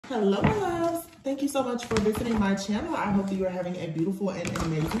Hello, my loves. Thank you so much for visiting my channel. I hope that you are having a beautiful and an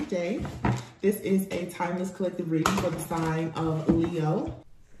amazing day. This is a timeless collective reading for the sign of Leo.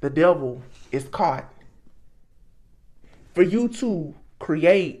 The devil is caught. For you to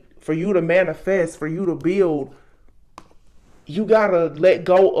create, for you to manifest, for you to build, you gotta let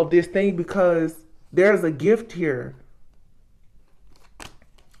go of this thing because there's a gift here.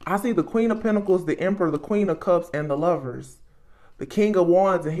 I see the Queen of Pentacles, the Emperor, the Queen of Cups, and the Lovers. The King of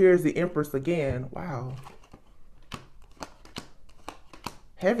Wands, and here's the Empress again. Wow.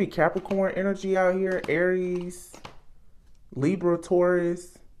 Heavy Capricorn energy out here. Aries, Libra,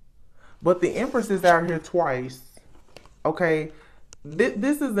 Taurus. But the Empress is out here twice. Okay.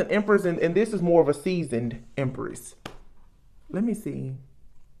 This is an Empress, and this is more of a seasoned Empress. Let me see.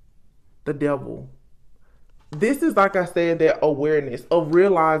 The Devil. This is, like I said, that awareness of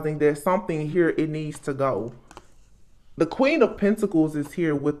realizing there's something here, it needs to go. The Queen of Pentacles is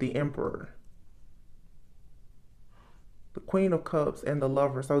here with the Emperor. The Queen of Cups and the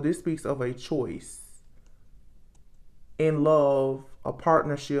Lover. So this speaks of a choice in love, a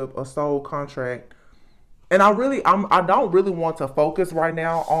partnership, a soul contract. And I don't really want to focus right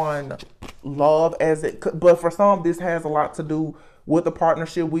now on love but for some, this has a lot to do with the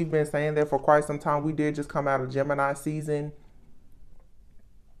partnership. We've been saying that for quite some time. We did just come out of Gemini season.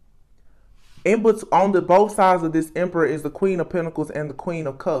 On both sides of this Emperor is the Queen of Pentacles and the Queen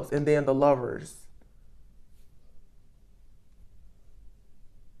of Cups, and then the Lovers.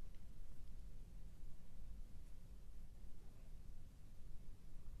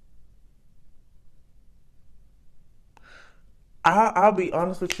 I'll be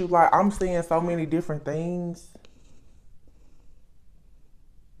honest with you, like, I'm seeing so many different things.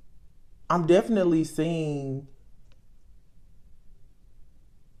 I'm definitely seeing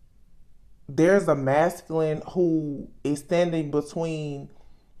there's a masculine who is standing between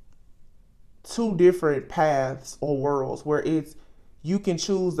two different paths or worlds, where you can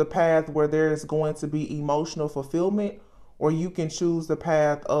choose the path where there's going to be emotional fulfillment, or you can choose the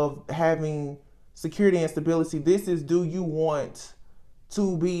path of having security and stability. This is, do you want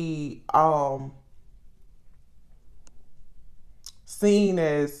to be seen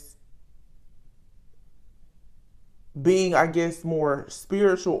as being, I guess, more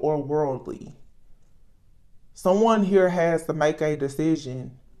spiritual or worldly? Someone here has to make a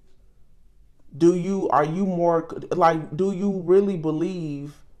decision. Do you really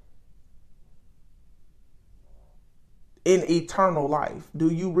believe in eternal life?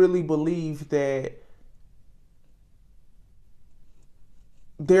 Do you really believe that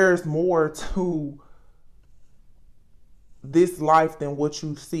there's more to this life than what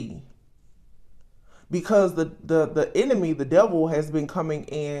you see? Because the enemy, the devil, has been coming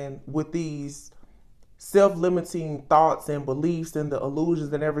in with these self-limiting thoughts and beliefs and the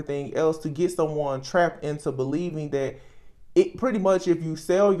illusions and everything else to get someone trapped into believing that it pretty much, if you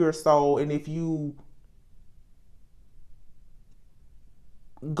sell your soul and if you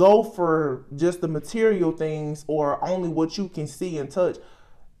go for just the material things or only what you can see and touch,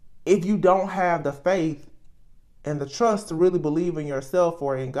 if you don't have the faith and the trust to really believe in yourself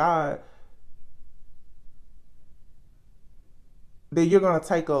or in God, then you're going to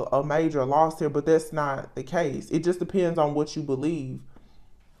take a major loss here. But that's not the case. It just depends on what you believe.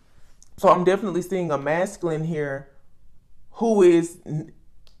 So I'm definitely seeing a masculine here who is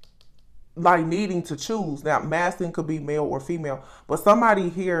like needing to choose. Now, masculine could be male or female, but somebody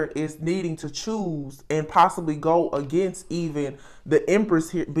here is needing to choose and possibly go against even the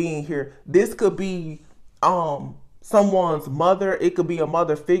Empress here being here. This could be someone's mother. It could be a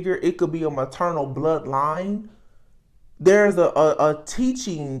mother figure. It could be a maternal bloodline. There's a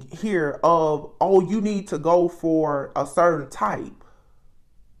teaching here of, oh, you need to go for a certain type,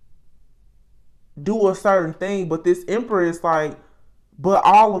 do a certain thing. But this Emperor is like, but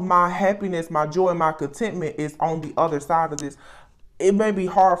all of my happiness, my joy, my contentment is on the other side of this. It may be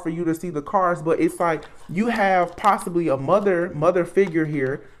hard for you to see the cards, but it's like you have possibly a mother figure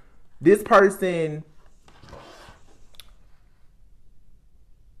here. This person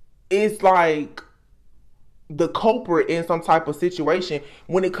is like the culprit in some type of situation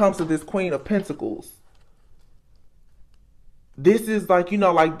when it comes to this Queen of Pentacles. This is like,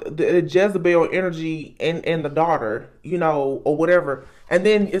 like the Jezebel energy and the daughter, or whatever. And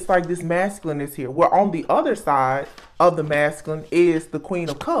then it's like this masculine is here. Where on the other side of the masculine is the Queen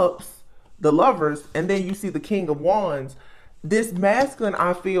of Cups, the Lovers, and then you see the King of Wands. This masculine,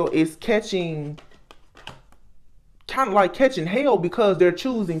 I feel, is kind of like catching hell because they're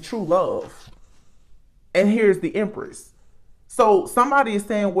choosing true love. And here's the Empress. So somebody is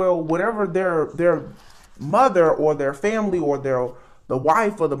saying, well, whatever their mother or their family or the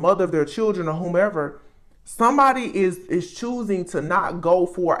wife or the mother of their children or whomever, somebody is choosing to not go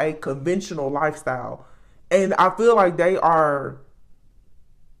for a conventional lifestyle. And I feel like they are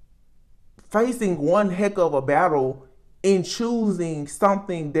facing one heck of a battle in choosing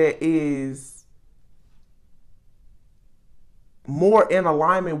something that is more in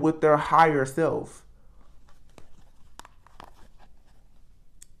alignment with their higher self.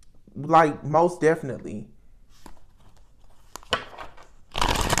 Like, most definitely.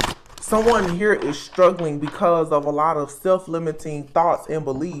 Someone here is struggling because of a lot of self-limiting thoughts and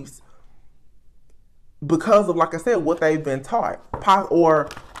beliefs, because of, like I said, what they've been taught, or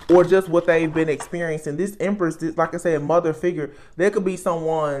just what they've been experiencing. This Empress, this, like I said, mother figure. There could be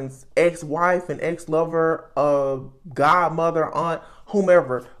someone's ex-wife, an ex-lover, a godmother, aunt,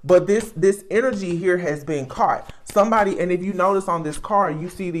 whomever. But this energy here has been caught. Somebody, and if you notice on this card, you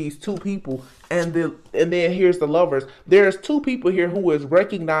see these two people, and then here's the lovers. There's two people here who is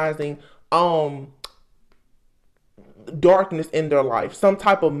recognizing darkness in their life, some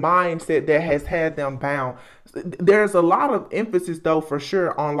type of mindset that has had them bound. There's a lot of emphasis, though, for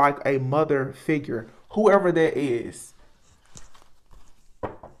sure, on like a mother figure, whoever that is.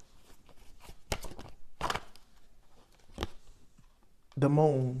 The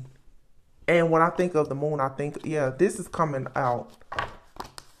moon. And when I think of the moon, I think, yeah, this is coming out.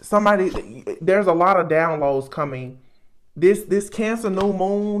 Somebody, there's a lot of downloads coming. This Cancer new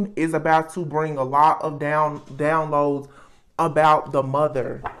moon is about to bring a lot of downloads about the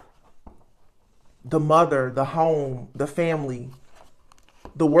mother, the home, the family.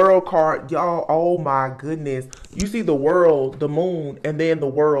 The world card, y'all, oh my goodness. You see the world, the moon, and then the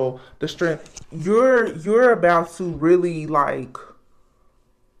world, the strength. You're about to really like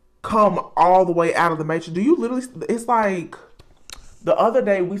come all the way out of the matrix. Do you literally, it's like the other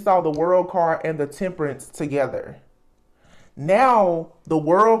day we saw the world card and the temperance together. Now the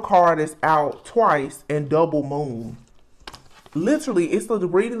world card is out twice in double moon. Literally, it's the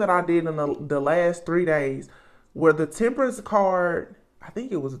reading that I did in the last 3 days where the temperance card, I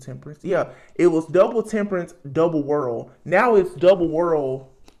think it was a temperance. Yeah, it was double temperance, double world. Now it's double world,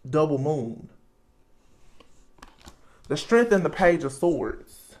 double moon. The strength and the page of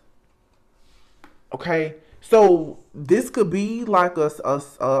swords. Okay, so this could be like a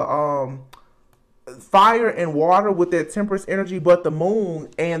fire and water with that temperance energy, but the moon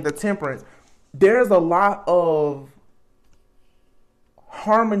and the temperance, there's a lot of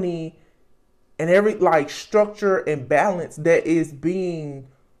harmony and every like structure and balance that is being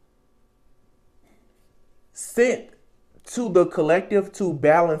sent to the collective to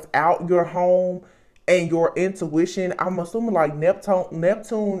balance out your home and your intuition. I'm assuming like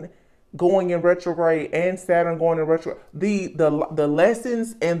Neptune going in retrograde and Saturn going in retrograde, the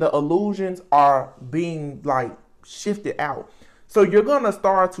lessons and the illusions are being like shifted out. So you're going to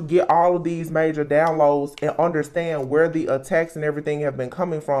start to get all of these major downloads and understand where the attacks and everything have been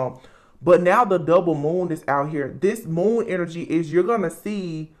coming from. But now the double moon is out here. This moon energy is, you're going to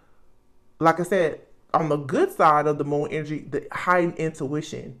see, like I said, on the good side of the moon energy, the heightened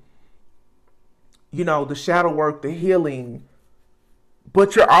intuition, you know, the shadow work, the healing.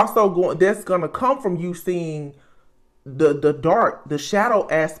 But you're also going, that's going to come from you seeing the dark, the shadow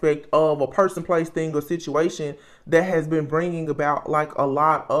aspect of a person, place, thing, or situation that has been bringing about like a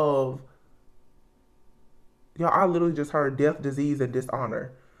lot of, you know, I literally just heard death, disease, and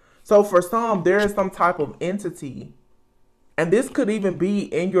dishonor. So for some, there is some type of entity, and this could even be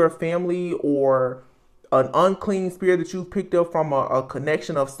in your family or an unclean spirit that you've picked up from a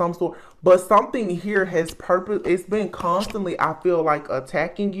connection of some sort. But something here has purpose. It's been constantly, I feel like,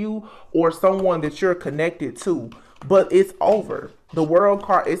 attacking you or someone that you're connected to. But it's over. The world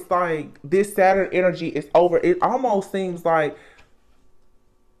card, it's like this Saturn energy is over. It almost seems like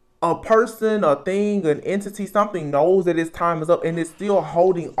a person, a thing, an entity, something knows that its time is up and it's still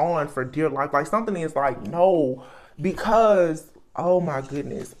holding on for dear life. Like something is like, no, because, oh my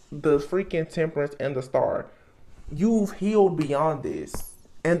goodness, the freaking temperance and the star. You've healed beyond this.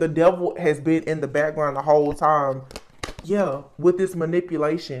 And the devil has been in the background the whole time. Yeah, with this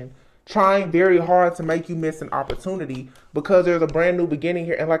manipulation, trying very hard to make you miss an opportunity because there's a brand new beginning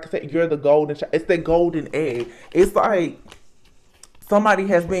here. And like I said, you're the golden child. It's the golden egg. It's like somebody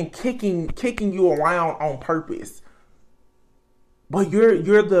has been kicking you around on purpose. But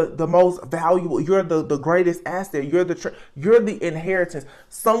you're the most valuable. You're the greatest asset. You're the inheritance.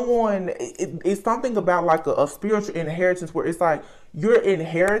 It's something about like a spiritual inheritance where it's like you're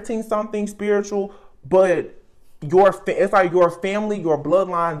inheriting something spiritual, but it's like your family, your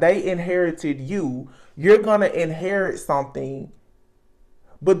bloodline, they inherited you. You're gonna inherit something,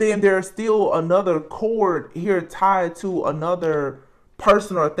 but then there's still another cord here tied to another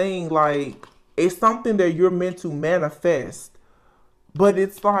person or thing, like it's something that you're meant to manifest. But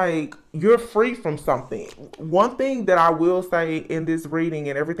it's like you're free from something. One thing that I will say in this reading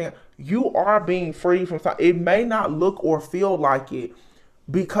and everything, you are being free from something. It may not look or feel like it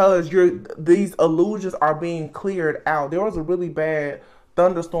because these illusions are being cleared out. There was a really bad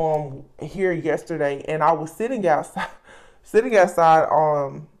thunderstorm here yesterday, and I was sitting outside, sitting outside.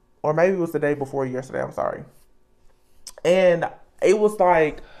 Or maybe it was the day before yesterday. I'm sorry, and it was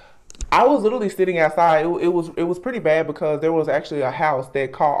like I was literally sitting outside. It was pretty bad because there was actually a house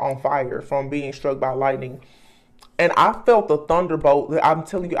that caught on fire from being struck by lightning. And I felt the thunderbolt. I'm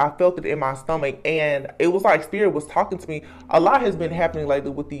telling you, I felt it in my stomach. And it was like Spirit was talking to me. A lot has been happening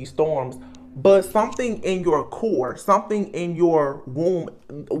lately with these storms. But something in your core, something in your womb.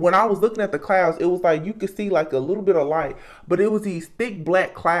 When I was looking at the clouds, it was like you could see like a little bit of light. But it was these thick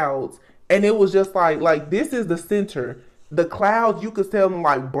black clouds. And it was just like this is the center. The clouds, you could tell them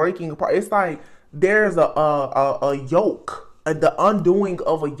like breaking apart. It's like there's a yoke, the undoing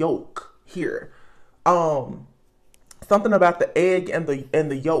of a yoke here. Something about the egg and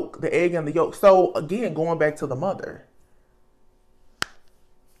the yolk, the egg and the yolk. So again, going back to the mother,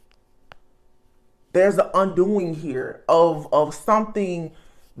 there's an undoing here of something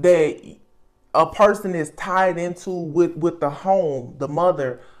that a person is tied into with the home, the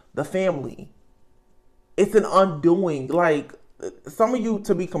mother, the family. It's an undoing. Like some of you,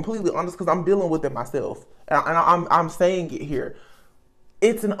 to be completely honest, because I'm dealing with it myself, and I'm saying it here.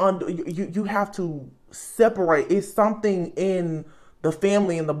 It's an you have to separate. It's something in the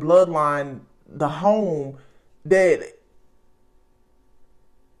family, in the bloodline, the home that,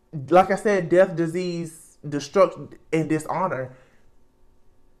 like I said, death, disease, destruction, and dishonor.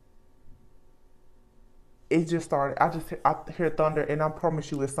 It just started. I hear thunder, and I promise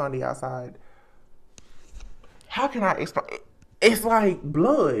you, it's Sunday outside. How can I explain? It's like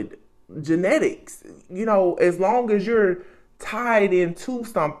blood, genetics. You know, as long as you're tied into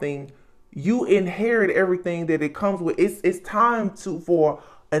something, you inherit everything that it comes with. It's time for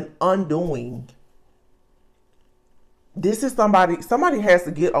an undoing. This is somebody has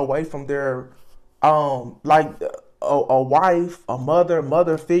to get away from their like a wife, a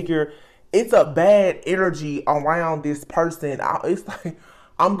mother figure. It's a bad energy around this person. It's like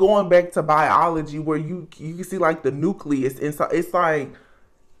I'm going back to biology where you can see like the nucleus, and so it's like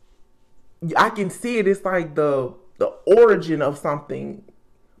I can see it. It's like the origin of something,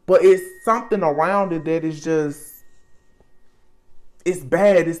 but it's something around it that is just, it's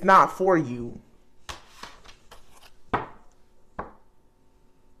bad. It's not for you.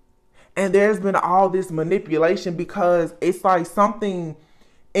 And there's been all this manipulation because it's like something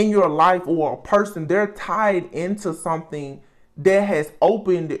in your life or a person, they're tied into something that has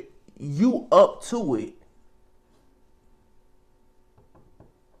opened you up to it.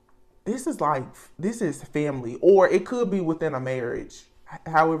 This is family, or it could be within a marriage,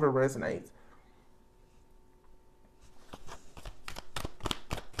 however it resonates.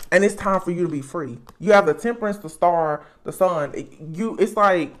 And it's time for you to be free. You have the temperance, the star, the sun. It's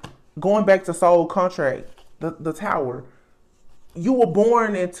like going back to soul contract, the tower. You were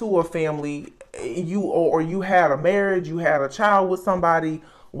born into a family, or you had a marriage, you had a child with somebody,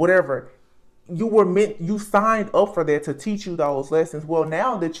 whatever. You signed up for that to teach you those lessons. Well,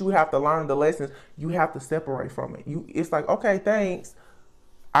 now that you have to learn the lessons, you have to separate from it. It's like, okay, thanks,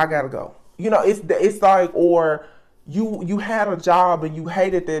 I gotta go. You know, it's like, or you had a job and you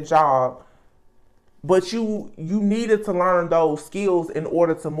hated that job, but you needed to learn those skills in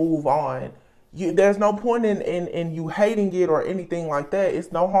order to move on. There's no point in you hating it or anything like that.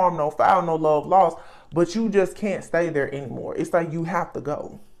 It's no harm, no foul, no love lost, but you just can't stay there anymore. It's like you have to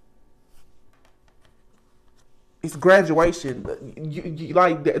go. It's graduation.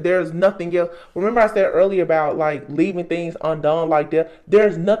 Like there's nothing else. Remember I said earlier about like leaving things undone like that.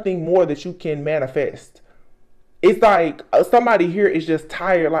 There's nothing more that you can manifest. It's like somebody here is just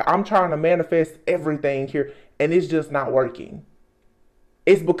tired. Like I'm trying to manifest everything here and it's just not working.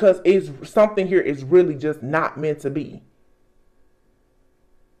 It's because something here is really just not meant to be.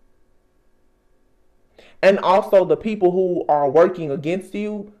 And also the people who are working against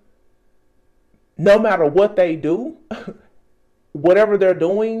you, no matter what they do, whatever they're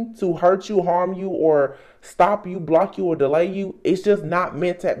doing to hurt you, harm you, or stop you, block you, or delay you, it's just not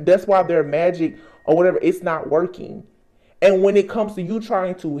meant to. That's why their magic or whatever, it's not working. And when it comes to you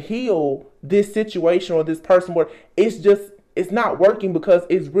trying to heal this situation or this person, it's not working because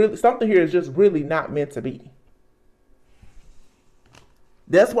it's really, something here is just really not meant to be.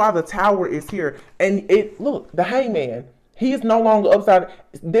 That's why the tower is here. And look, the hangman, he is no longer upside.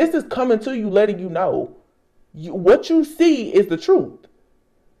 This is coming to you, letting you know what you see is the truth.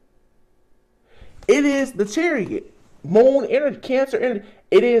 It is the Chariot. Moon energy, Cancer energy.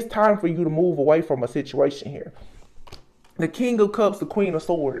 It is time for you to move away from a situation here. The King of Cups, the Queen of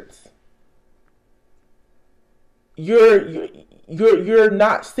Swords. You're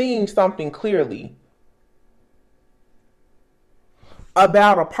not seeing something clearly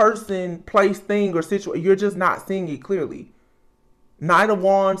about a person, place, thing, or situation. You're just not seeing it clearly. Knight of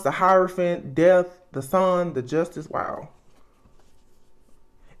Wands, the Hierophant, Death, the Sun, the Justice. Wow.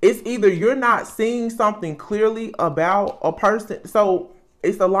 It's either you're not seeing something clearly about a person. So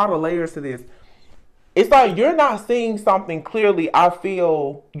it's a lot of layers to this. It's like you're not seeing something clearly. I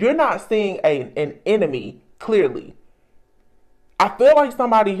feel you're not seeing an enemy clearly. I feel like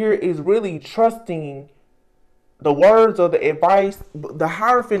somebody here is really trusting the words or the advice. The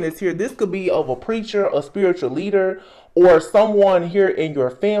Hierophant is here. This could be of a preacher, a spiritual leader, or someone here in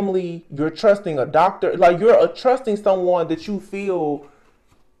your family. You're trusting a doctor. Like you're trusting someone that you feel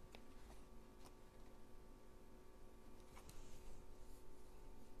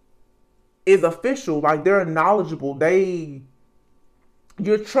is official. Like they're knowledgeable.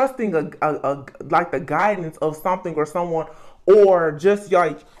 You're trusting a like the guidance of something or someone, or just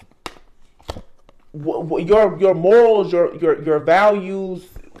like your morals, your values,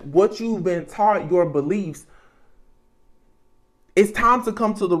 what you've been taught, your beliefs. It's time to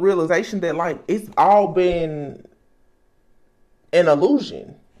come to the realization that like it's all been an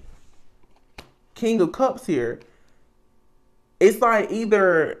illusion. King of Cups here. It's like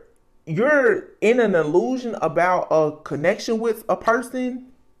either you're in an illusion about a connection with a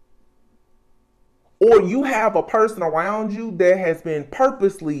person, or you have a person around you that has been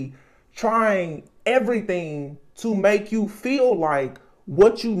purposely trying everything to make you feel like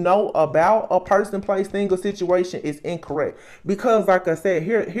what you know about a person, place, thing, or situation is incorrect. Because like I said,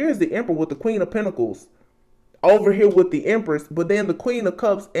 here's the Emperor with the Queen of Pentacles over here with the Empress, but then the Queen of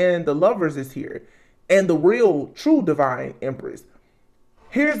Cups and the Lovers is here, and the real true divine Empress.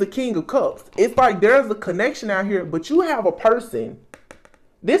 Here's the King of Cups. It's like there's a connection out here, but you have a person.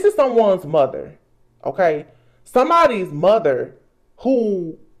 This is someone's mother, okay? Somebody's mother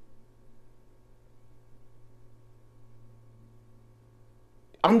who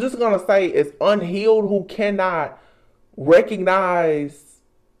I'm just going to say is unhealed, who cannot recognize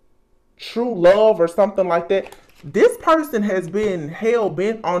true love or something like that. This person has been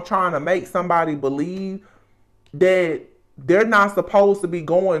hell-bent on trying to make somebody believe that they're not supposed to be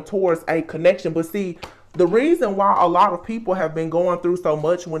going towards a connection. But see, the reason why a lot of people have been going through so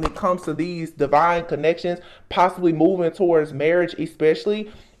much when it comes to these divine connections, possibly moving towards marriage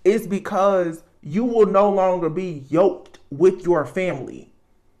especially, is because you will no longer be yoked with your family.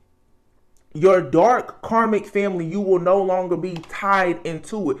 Your dark karmic family, you will no longer be tied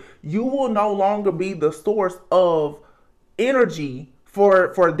into it. You will no longer be the source of energy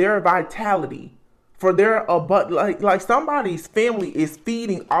for their vitality, for their like somebody's family is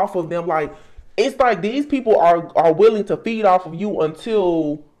feeding off of them. Like it's like these people are willing to feed off of you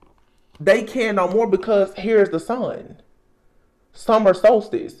until they can no more, because here's the sun, summer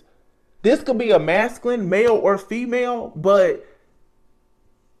solstice. This could be a masculine, male or female, but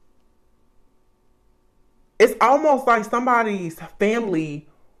it's almost like somebody's family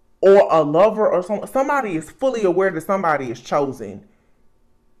or a lover or somebody is fully aware that somebody is chosen.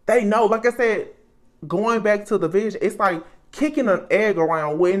 They know, like I said, going back to the vision, it's like kicking an egg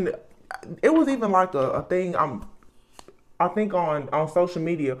around. When it was even like a thing I think on social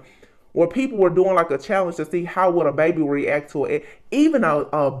media, where people were doing like a challenge to see how would a baby react to it. Even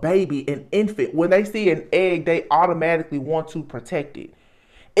a baby, an infant, when they see an egg, they automatically want to protect it.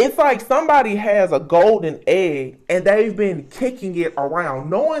 It's like somebody has a golden egg and they've been kicking it around,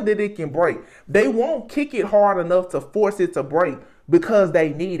 knowing that it can break. They won't kick it hard enough to force it to break because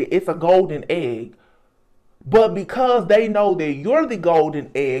they need it. It's a golden egg. But because they know that you're the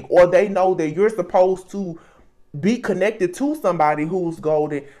golden egg, or they know that you're supposed to be connected to somebody who's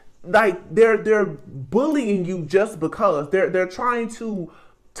golden, like they're bullying you just because. They're trying to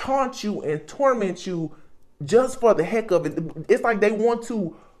taunt you and torment you just for the heck of it. It's like they want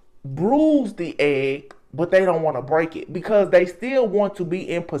to bruise the egg, but they don't want to break it because they still want to be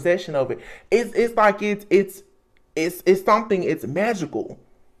in possession of it. It's like it's something. It's magical.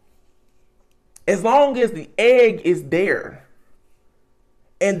 As long as the egg is there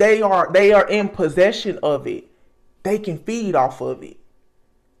and they are in possession of it, they can feed off of it.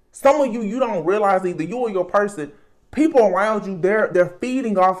 Some of you don't realize, either you or your person, people around you, they're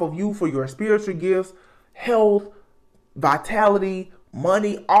feeding off of you for your spiritual gifts, health, vitality,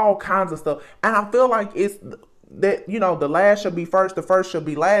 money, all kinds of stuff. And I feel like it's that, the last shall be first, the first shall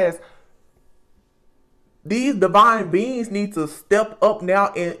be last. These divine beings need to step up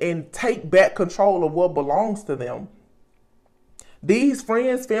now and take back control of what belongs to them. These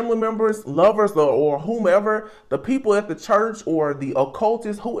friends, family members, lovers, or whomever, the people at the church or the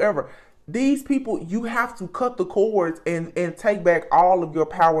occultists, whoever, these people, you have to cut the cords and take back all of your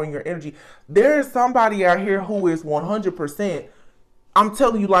power and your energy. There is somebody out here who is 100%, I'm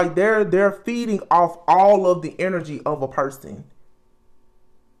telling you, like they're feeding off all of the energy of a person.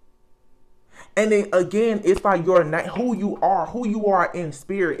 And then again, it's like your name, who you are in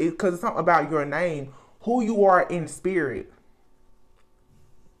spirit. Because it's something about your name, who you are in spirit.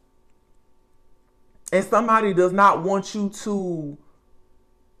 And somebody does not want you to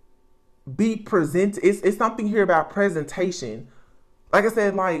be present. It's something here about presentation. Like I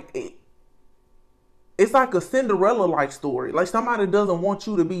said, like it's like a Cinderella like story. Like somebody doesn't want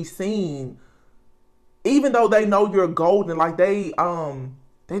you to be seen, even though they know you're golden. Like they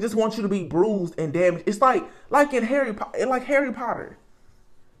just want you to be bruised and damaged. It's like in Harry Potter.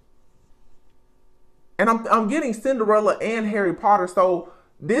 And I'm getting Cinderella and Harry Potter. So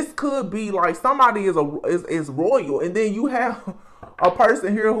this could be like somebody is royal, and then you have a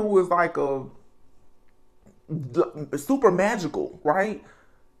person here who is like a super magical, right?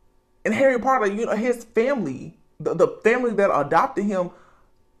 And Harry Potter, you know, his family, the family that adopted him,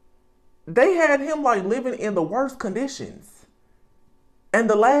 they had him like living in the worst conditions. And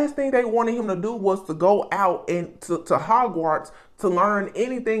the last thing they wanted him to do was to go out and to Hogwarts to learn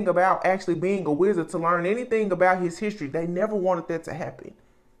anything about actually being a wizard, to learn anything about his history. They never wanted that to happen.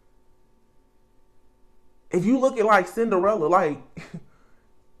 If you look at like Cinderella, like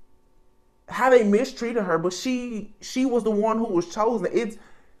how they mistreated her, but she was the one who was chosen.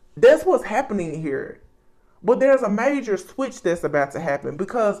 That's what's happening here. But there's a major switch that's about to happen,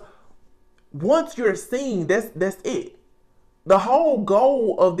 because once you're seen, that's it. The whole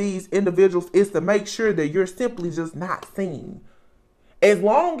goal of these individuals is to make sure that you're simply just not seen. As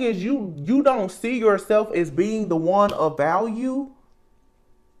long as you don't see yourself as being the one of value,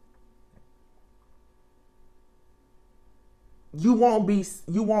 you won't be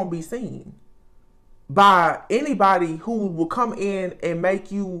seen by anybody who will come in and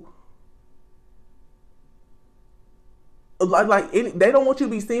make you they don't want you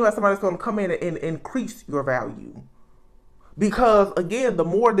to be seen by somebody that's going to come in and increase your value. Because again, the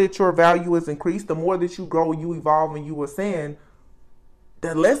more that your value is increased, the more that you grow, you evolve, and you ascend,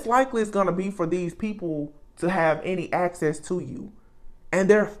 the less likely it's going to be for these people to have any access to you. And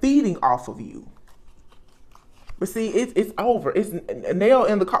they're feeding off of you. But see, it's over. It's a nail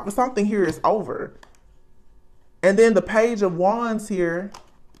in the coffin. Something here is over. And then the Page of Wands here.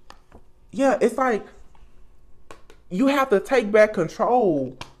 Yeah, it's like you have to take back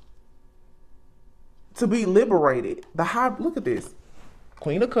control to be liberated. Look at this.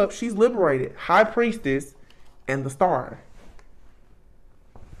 Queen of Cups, she's liberated. High Priestess and the Star.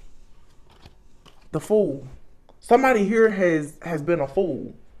 The Fool. Somebody here has been a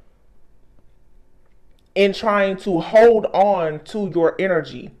fool in trying to hold on to your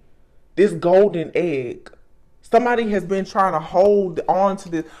energy. This golden egg. Somebody has been trying to hold on to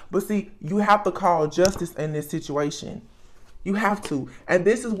this. But see, you have to call justice in this situation. You have to. And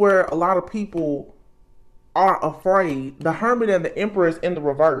this is where a lot of people are afraid. The Hermit and the Emperor is in the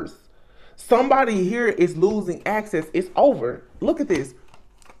reverse. Somebody here is losing access. It's over. Look at this.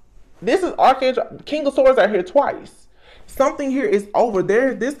 This is Archangel, King of Swords out here twice. Something here is over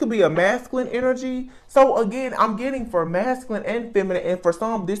there. This could be a masculine energy. So again, I'm getting for masculine and feminine. And for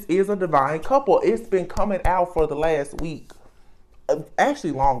some, this is a divine couple. It's been coming out for the last week.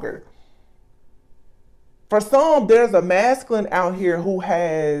 Actually longer. For some, there's a masculine out here who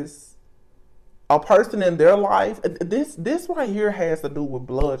has a person in their life. This right here has to do with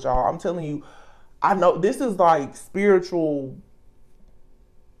blood, y'all. I'm telling you, I know this is like spiritual.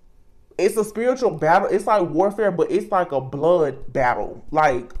 It's a spiritual battle. It's like warfare, but it's like a blood battle,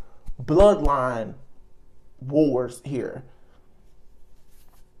 like bloodline wars here.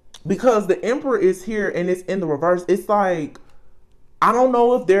 Because the Emperor is here and it's in the reverse. It's like, I don't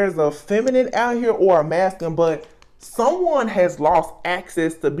know if there's a feminine out here or a masculine, but someone has lost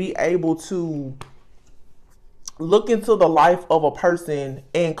access to be able to look into the life of a person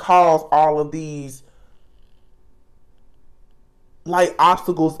and cause all of these like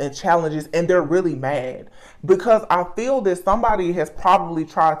obstacles and challenges, and they're really mad because I feel that somebody has probably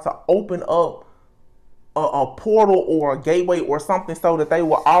tried to open up a portal or a gateway or something so that they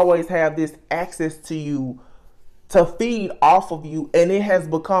will always have this access to you to feed off of you, and it has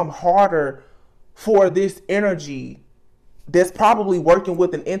become harder for this energy that's probably working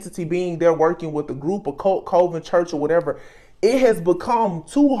with an entity, being they're working with a group, a cult, coven, church, or whatever. it has become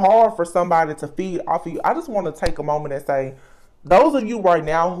too hard for somebody to feed off of you. I just want to take a moment and say, those of you right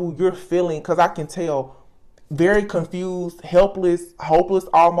now who you're feeling, because I can tell, very confused, helpless, hopeless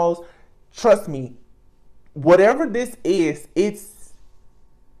almost, trust me, whatever this is, it's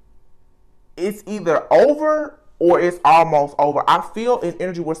either over or it's almost over. I feel an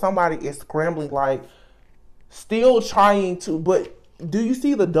energy where somebody is scrambling, like still trying to, but do you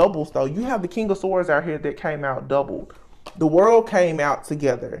see the doubles though? You have the King of Swords out here that came out doubled. The world came out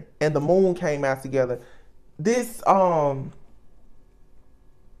together and the moon came out together. This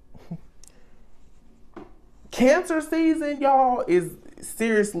Cancer season, y'all, is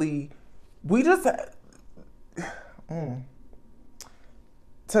seriously, we just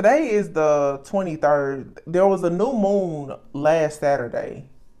today is the 23rd. There was a new moon last Saturday.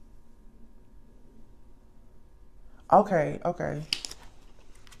 Okay.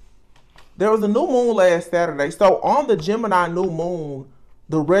 There was a new moon last Saturday. So on the Gemini new moon,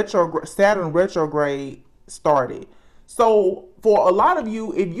 the Saturn retrograde started. So for a lot of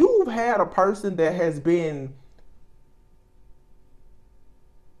you, if you've had a person that has been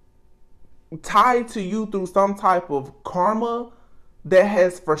tied to you through some type of karma that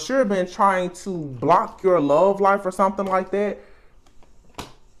has for sure been trying to block your love life or something like that,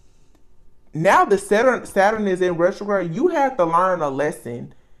 now the Saturn is in retrograde. You have to learn a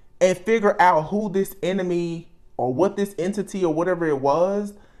lesson and figure out who this enemy or what this entity or whatever it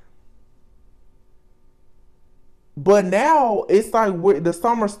was. But now it's like the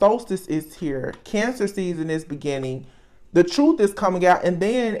summer solstice is here. Cancer season is beginning. The truth is coming out. And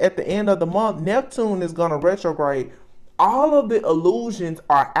then at the end of the month, Neptune is going to retrograde. All of the illusions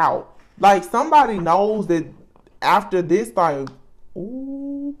are out. Like somebody knows that after this, like,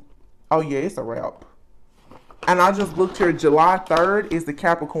 ooh, oh yeah, it's a wrap. And I just looked here, July 3rd is the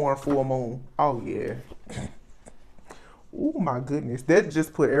Capricorn full moon. Oh yeah. Oh my goodness. That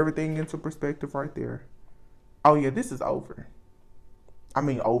just put everything into perspective right there. Oh yeah, this is over. I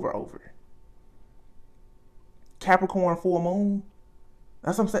mean, over. Capricorn full moon.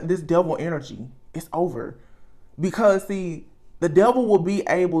 That's what I'm saying. This devil energy, it's over. Because see, the devil will be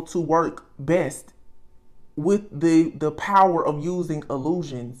able to work best with the power of using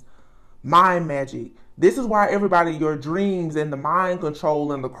illusions, mind magic. This is why everybody, your dreams and the mind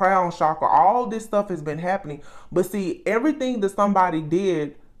control and the crown chakra, all this stuff has been happening. But see, everything that somebody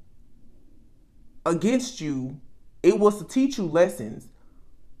did against you, it was to teach you lessons.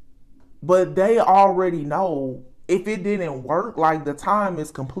 But they already know if it didn't work, like the time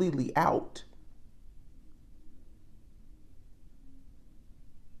is completely out.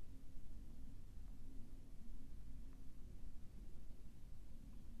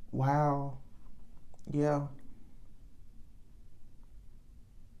 Wow. Yeah.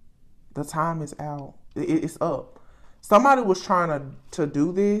 The time is out. It's up. Somebody was trying to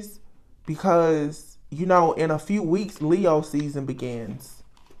do this because, you know, in a few weeks, Leo season begins.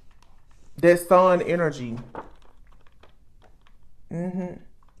 That sun energy.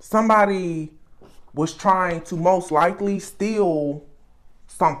 Somebody was trying to most likely steal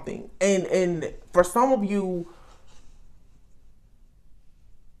something. And for some of you,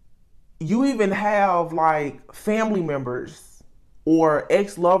 you even have like family members or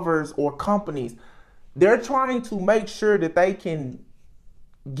ex-lovers or companies. They're trying to make sure that they can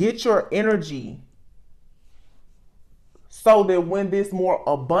get your energy so that when this more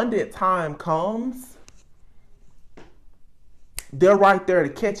abundant time comes, they're right there to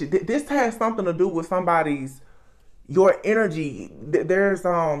catch it. This has something to do with your energy. There's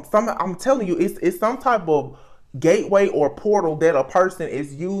I'm telling you, it's some type of gateway or portal that a person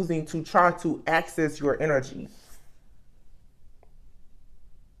is using to try to access your energy.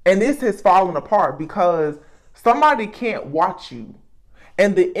 And this has fallen apart because somebody can't watch you.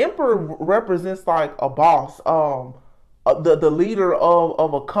 And the emperor represents like a boss, the leader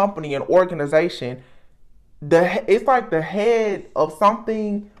of a company, an organization. It's like the head of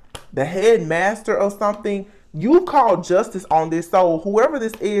something, the head master of something. You call justice on this. So whoever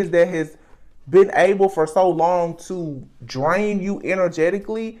this is that has been able for so long to drain you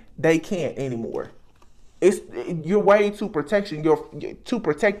energetically, they can't anymore. You're way too protection. You're too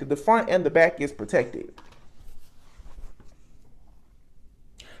protected. The front and the back is protected.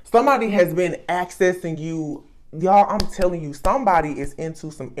 Somebody has been accessing you. Y'all, I'm telling you, somebody is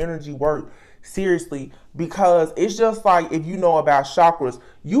into some energy work. Seriously, because it's just like if you know about chakras,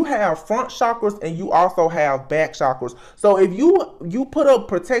 you have front chakras and you also have back chakras. So if you put up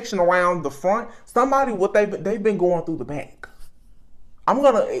protection around the front, somebody they've been going through the back. I'm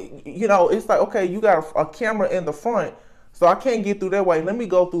gonna, it's like, okay, you got a camera in the front, so I can't get through that way. Let me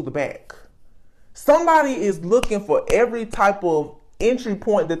go through the back. Somebody is looking for every type of entry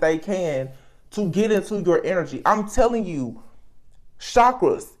point that they can to get into your energy. I'm telling you,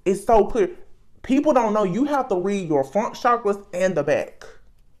 chakras, it's so clear. People don't know you have to read your front chakras and the back.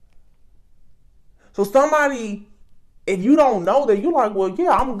 So somebody, if you don't know that, you're like, well, yeah,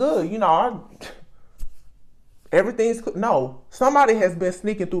 I'm good. Everything's no. Somebody has been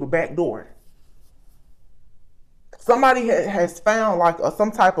sneaking through the back door. Somebody has found like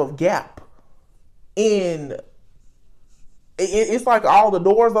some type of gap in. It's like all the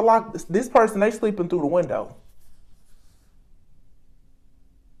doors are locked. This person, they sleeping through the window.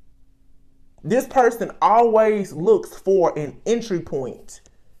 This person always looks for an entry point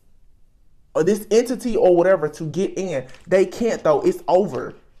or this entity or whatever to get in. They can't though. It's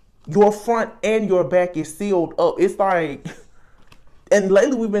over. Your front and your back is sealed up. It's like, and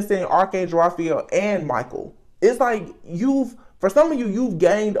lately we've been seeing Archangel Raphael and Michael. It's like for some of you, you've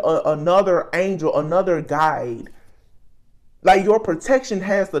gained another angel, another guide. Like your protection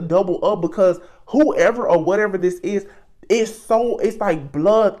has to double up because whoever or whatever this is, it's like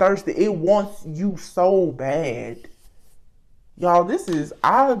bloodthirsty. It wants you so bad. Y'all,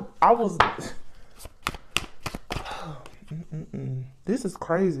 I was this is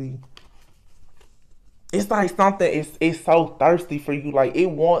crazy. It's like something it's so thirsty for you. Like it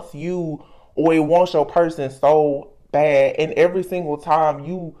wants you or it wants your person so bad. And every single time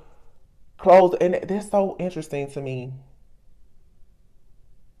you close, and that's so interesting to me.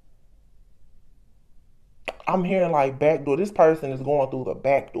 I'm hearing like back door. This person is going through the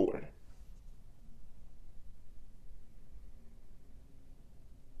back door.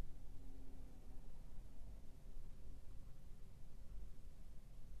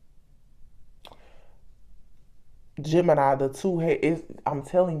 Gemini, the two head is. I'm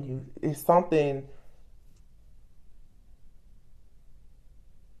telling you, it's something.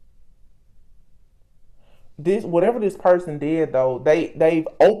 This whatever this person did though, they've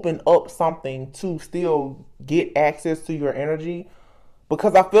opened up something to still get access to your energy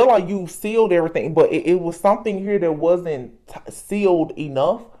because I feel like you sealed everything, but it was something here that wasn't sealed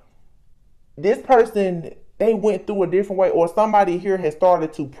enough. This person, they went through a different way, or somebody here has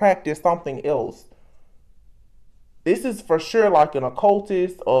started to practice something else. This is for sure like an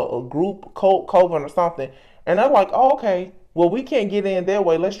occultist or a group cult coven or something, and they're like, oh, okay, well we can't get in their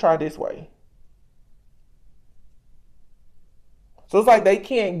way. Let's try this way. So it's like they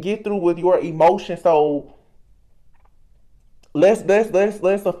can't get through with your emotions. So let's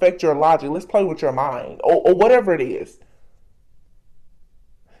affect your logic. Let's play with your mind or whatever it is.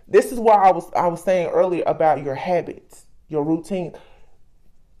 This is why I was saying earlier about your habits, your routine.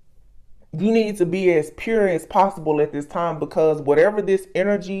 You need to be as pure as possible at this time because whatever this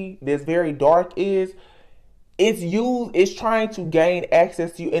energy, this very dark is, it's trying to gain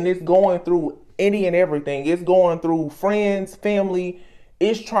access to you and it's going through any and everything. It's going through friends, family.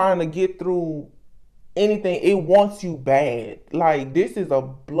 It's trying to get through anything. It wants you bad. Like this is a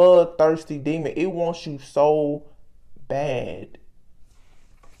bloodthirsty demon. It wants you so bad.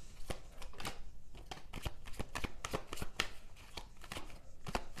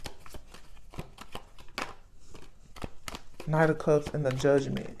 Knight of Cups and the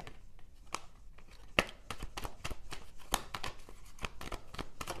Judgment.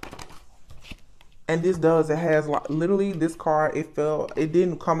 And this it has like literally this card, it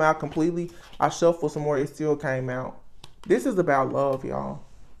didn't come out completely. I shuffled some more, it still came out. This is about love, y'all.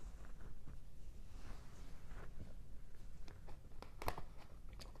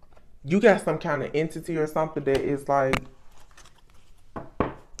 You got some kind of entity or something that is like,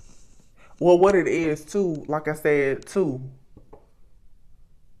 well, what it is too, like I said too.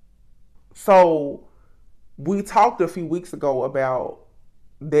 So we talked a few weeks ago about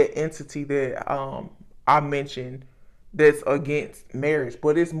that entity that I mentioned that's against marriage,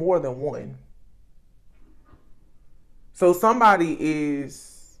 but it's more than one. So somebody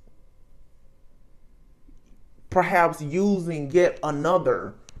is perhaps using yet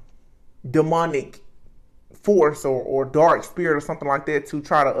another demonic force or dark spirit or something like that to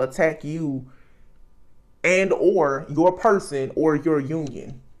try to attack you and or your person or your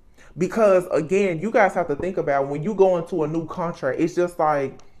union. Because again, you guys have to think about when you go into a new contract, it's just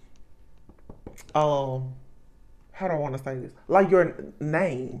like how do I want to say this? Like your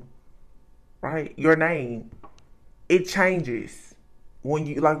name, right? Your name, it changes when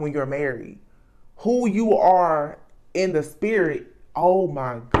you're married. Who you are in the spirit, oh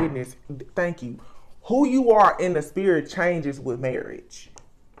my goodness, thank you. Who you are in the spirit changes with marriage.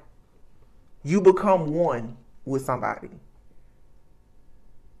 You become one with somebody.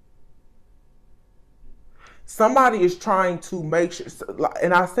 Somebody is trying to make sure,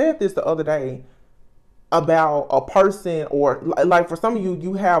 and I said this the other day, about a person, or like for some of you,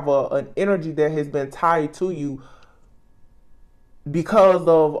 you have an energy that has been tied to you because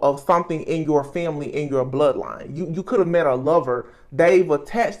of something in your family, in your bloodline. You could have met a lover. They've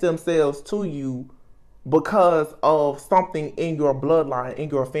attached themselves to you because of something in your bloodline, in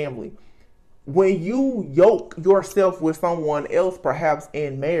your family. When you yoke yourself with someone else, perhaps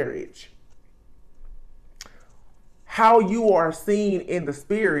in marriage, how you are seen in the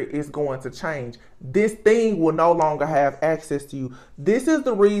spirit is going to change. This thing will no longer have access to you. This is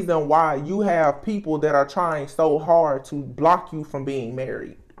the reason why you have people that are trying so hard to block you from being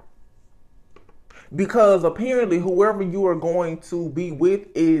married. Because apparently whoever you are going to be with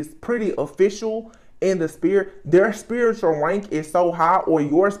is pretty official in the spirit. Their spiritual rank is so high, or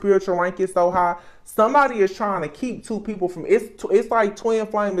your spiritual rank is so high. Somebody is trying to keep two people from, it's like twin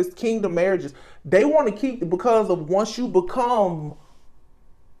flame, it's kingdom marriages. They want to keep, because of once you become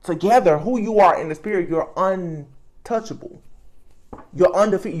together who you are in the spirit, you're untouchable. You're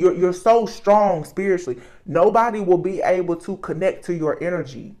undefeated. You're so strong spiritually. Nobody will be able to connect to your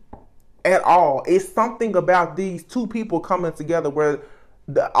energy at all. It's something about these two people coming together where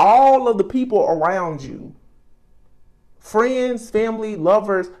all of the people around you, friends, family,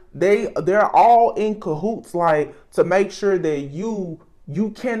 lovers, they're all in cahoots, like, to make sure that you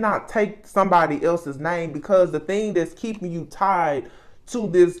cannot take somebody else's name, because the thing that's keeping you tied to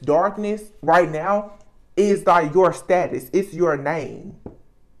this darkness right now is like your status. It's your name.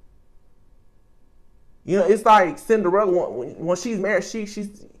 You know, it's like Cinderella when she's married, she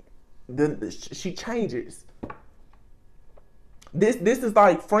changes. This is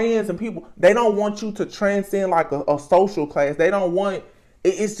like friends and people. They don't want you to transcend like a social class. They don't want.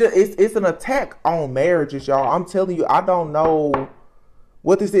 It's an attack on marriages, y'all. I'm telling you, I don't know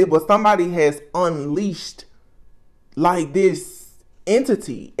what this is, but somebody has unleashed like this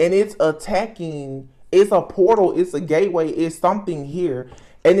entity, and it's attacking. It's a portal. It's a gateway. It's something here,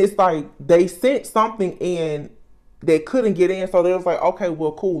 and it's like they sent something in. They couldn't get in, so they was like, okay,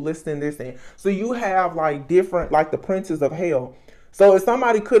 well, cool, let's send this in. So you have like different, like the princes of hell. So if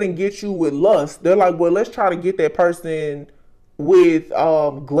somebody couldn't get you with lust, they're like, well, let's try to get that person with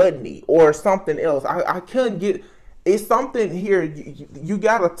gluttony or something else. I couldn't get, it's something here. You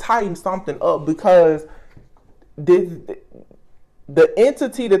got to tighten something up, because the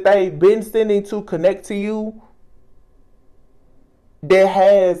entity that they've been sending to connect to you, that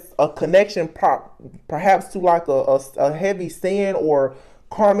has a connection perhaps to like a heavy sin or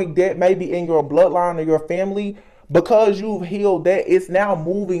karmic debt, maybe in your bloodline or your family, because you've healed that, it's now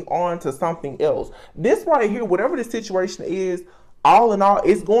moving on to something else. This right here, whatever the situation is, all in all,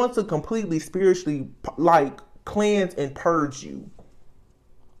 it's going to completely spiritually like cleanse and purge you.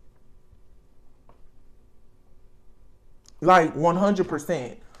 Like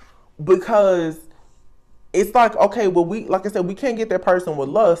 100%. Because it's like, okay, well, like I said, we can't get that person with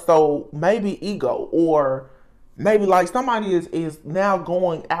lust, so maybe ego, or maybe like somebody is now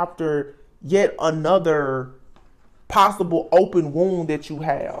going after yet another possible open wound that you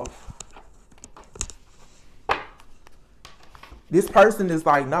have. This person is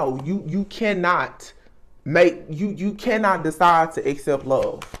like, no, you cannot you cannot decide to accept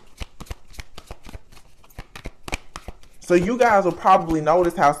love. So you guys will probably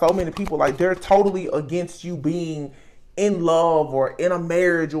notice how so many people, like, they're totally against you being in love or in a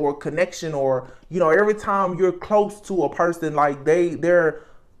marriage or a connection, or, you know, every time you're close to a person, like they're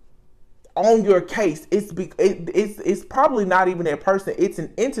on your case. It's probably not even that person. It's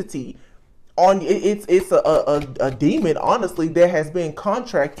an entity on it's a demon, honestly, that has been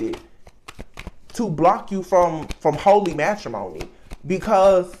contracted to block you from holy matrimony,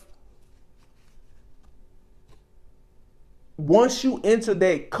 because once you enter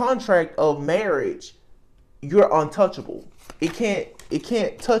that contract of marriage, you're untouchable. It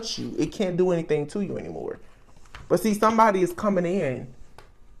can't touch you. It can't do anything to you anymore. But see, somebody is coming in.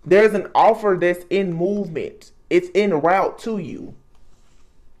 There's an offer that's in movement. It's en route to you.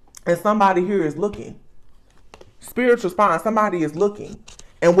 And somebody here is looking. Spiritual spine, somebody is looking.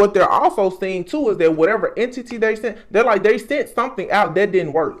 And what they're also seeing too is that whatever entity they sent, they're like, they sent something out that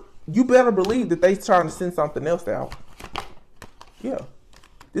didn't work. You better believe that they're trying to send something else out. Yeah.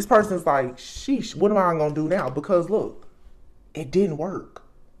 This person's like, sheesh, what am I going to do now? Because look, it didn't work.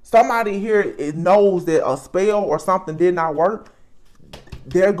 Somebody here knows that a spell or something did not work.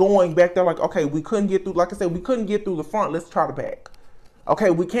 They're going back. They're like, okay, we couldn't get through. Like I said, we couldn't get through the front. Let's try the back. Okay,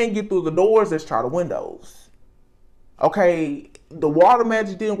 we can't get through the doors. Let's try the windows. Okay, the water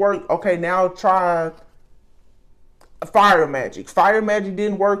magic didn't work. Okay, now try fire magic. Fire magic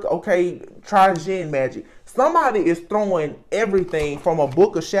didn't work. Okay, try Jinn magic. Somebody is throwing everything from a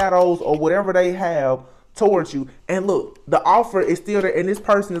book of shadows or whatever they have towards you. And look, the offer is still there, and this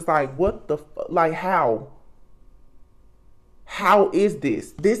person is like, what the like, how is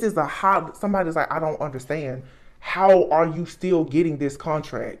this? This is a how. Somebody's like, I don't understand. How are you still getting this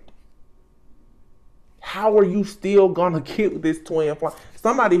contract? How are you still gonna get this twin flame?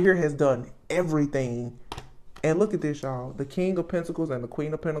 Somebody here has done everything. And look at this, y'all. The King of Pentacles and the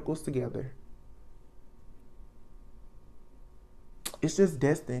Queen of Pentacles together. It's just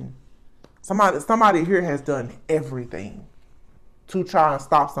destined. Somebody here has done everything to try and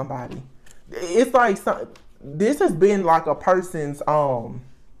stop somebody. It's like this has been like a person's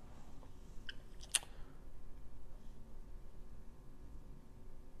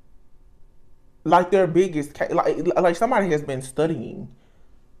like their biggest like somebody has been studying.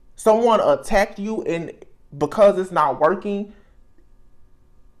 Someone attacked you, and because it's not working,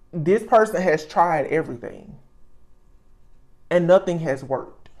 this person has tried everything and nothing has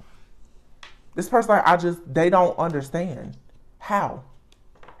worked. This person, like, they don't understand. How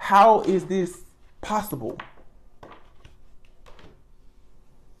is this possible?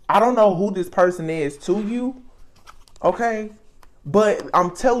 I don't know who this person is to you, okay? But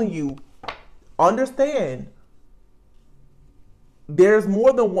I'm telling you, understand, there's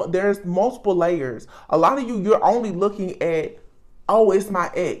more than one, there's multiple layers. A lot of you, you're only looking at, oh, it's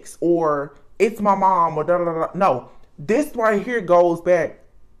my ex, or it's my mom, or da da da. No, this right here goes back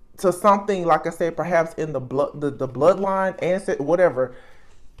to something, like I said, perhaps in the bloodline, ancestor, whatever.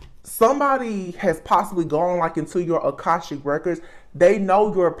 Somebody has possibly gone like into your Akashic records. They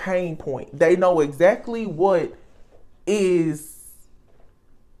know your pain point. They know exactly what is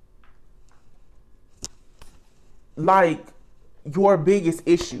like your biggest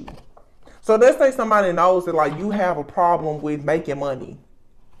issue. So let's say somebody knows that like you have a problem with making money.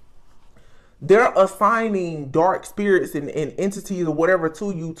 They're assigning dark spirits and entities or whatever to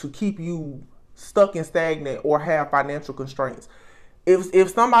you to keep you stuck and stagnant or have financial constraints. If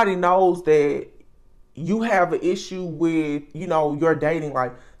somebody knows that you have an issue with, you know, your dating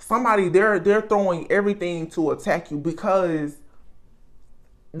life, somebody, they're throwing everything to attack you, because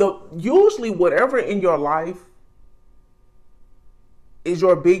usually whatever in your life is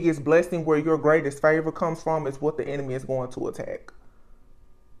your biggest blessing, where your greatest favor comes from, is what the enemy is going to attack.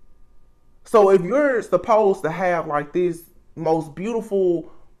 So if you're supposed to have like this most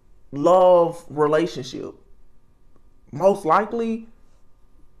beautiful love relationship, most likely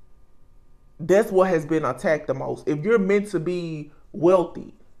that's what has been attacked the most. If you're meant to be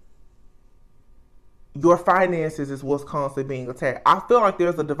wealthy, your finances is what's constantly being attacked. I feel like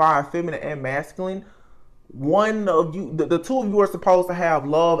there's a divine feminine and masculine. One of you, the two of you are supposed to have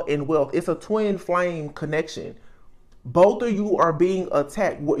love and wealth. It's a twin flame connection. Both of you are being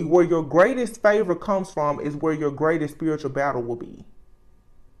attacked. Where your greatest favor comes from is where your greatest spiritual battle will be.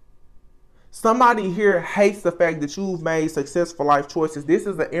 Somebody here hates the fact that you've made successful life choices. This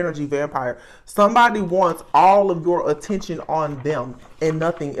is an energy vampire. Somebody wants all of your attention on them and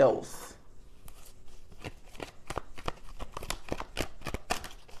nothing else.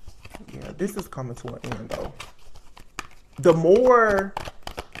 Yeah, this is coming to an end though. The more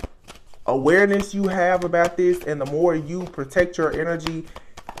awareness you have about this, and the more you protect your energy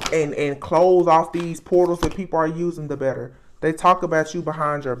and close off these portals that people are using, the better. They talk about you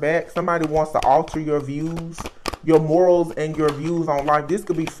behind your back. Somebody wants to alter your views, your morals, and your views on life. This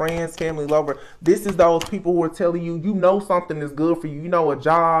could be friends, family, lover. This is those people who are telling you, you know something is good for you. You know, a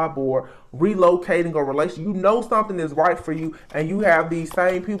job or relocating a relation. You know something is right for you, and you have these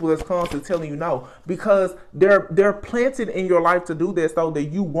same people that's constantly telling you no, because they're planted in your life to do this so that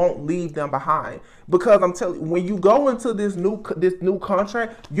you won't leave them behind. Because I'm telling you, when you go into this new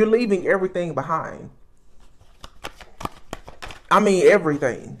contract, you're leaving everything behind. I mean,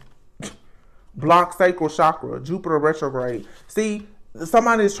 everything. Block sacral chakra, Jupiter retrograde. See,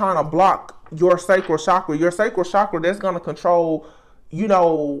 somebody is trying to block your sacral chakra. Your sacral chakra, that's going to control, you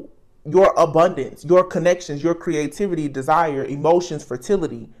know, your abundance, your connections, your creativity, desire, emotions,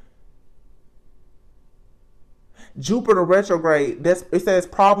 fertility. Jupiter retrograde, it says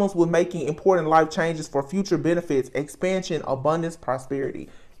problems with making important life changes for future benefits, expansion, abundance, prosperity.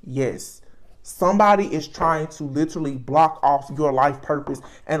 Yes. Somebody is trying to literally block off your life purpose.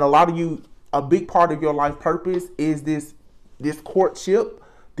 And a lot of you, a big part of your life purpose is this courtship,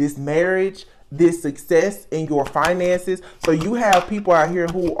 this marriage, this success in your finances. So you have people out here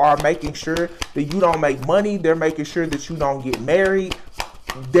who are making sure that you don't make money. They're making sure that you don't get married.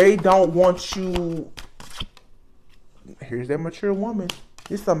 They don't want you. Here's that mature woman.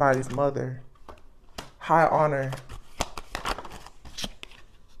 This is somebody's mother. High honor.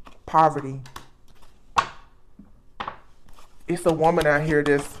 Poverty. It's a woman out here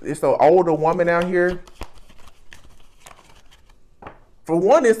it's an older woman out here For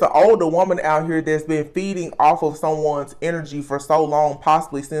one, it's an older woman out here that's been feeding off of someone's energy for so long,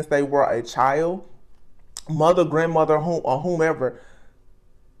 possibly since they were a child, mother, grandmother, or whomever.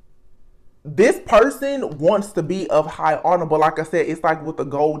 This person wants to be of high honor, but like I said, it's like with the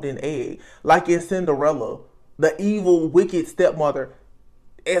golden egg, like in Cinderella, the evil, wicked stepmother.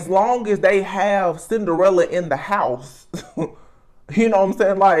 As long as they have Cinderella in the house, you know what I'm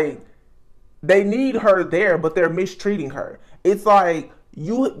saying? Like, they need her there, but they're mistreating her. It's like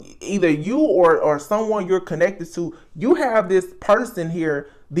either you or someone you're connected to, you have this person here.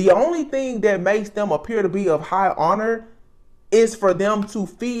 The only thing that makes them appear to be of high honor is for them to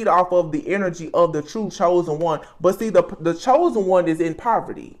feed off of the energy of the true chosen one. But see, the chosen one is in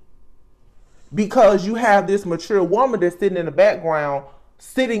poverty, because you have this mature woman that's sitting in the background,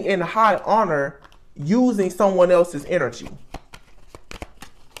 sitting in high honor, using someone else's energy.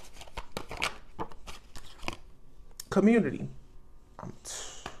 Community.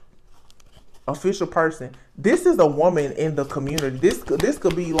 Official person. This is a woman in the community. This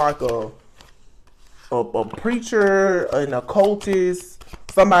could be like a preacher, an occultist,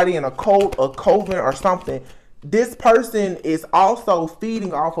 somebody in a cult, a coven, or something. This person is also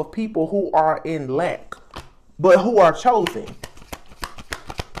feeding off of people who are in lack, but who are chosen.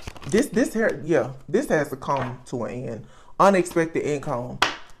 This has to come to an end. Unexpected income.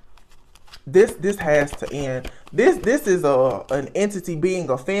 This has to end. This is an entity, being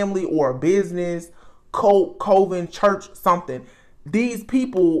a family or a business, cult, coven, church, something. These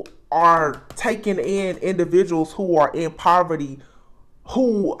people are taking in individuals who are in poverty,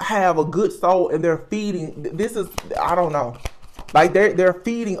 who have a good soul, and they're feeding. This is, I don't know. Like, they're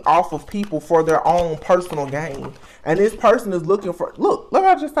feeding off of people for their own personal gain. And this person is looking for, look what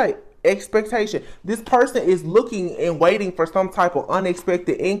I just say, expectation. This person is looking and waiting for some type of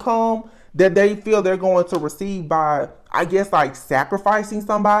unexpected income that they feel they're going to receive by, I guess, like sacrificing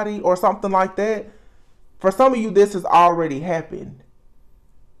somebody or something like that. For some of you, this has already happened.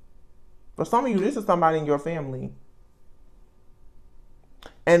 For some of you, this is somebody in your family.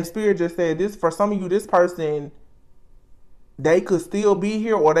 And Spirit just said this, for some of you, this person, they could still be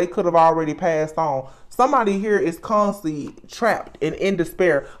here, or they could have already passed on. Somebody here is constantly trapped and in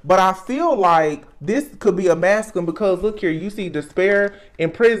despair. But I feel like this could be a masculine, because look here, you see despair,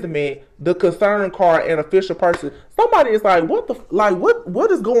 imprisonment, the concern card, and official person. Somebody is like,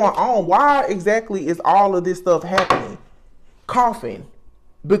 what is going on? Why exactly is all of this stuff happening? Coughing.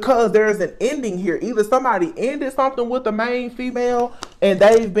 Because there's an ending here. Either somebody ended something with the main female and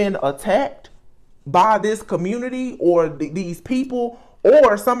they've been attacked by this community or these people,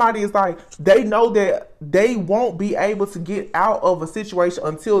 or somebody is like, they know that they won't be able to get out of a situation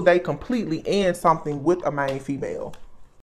until they completely end something with a main female.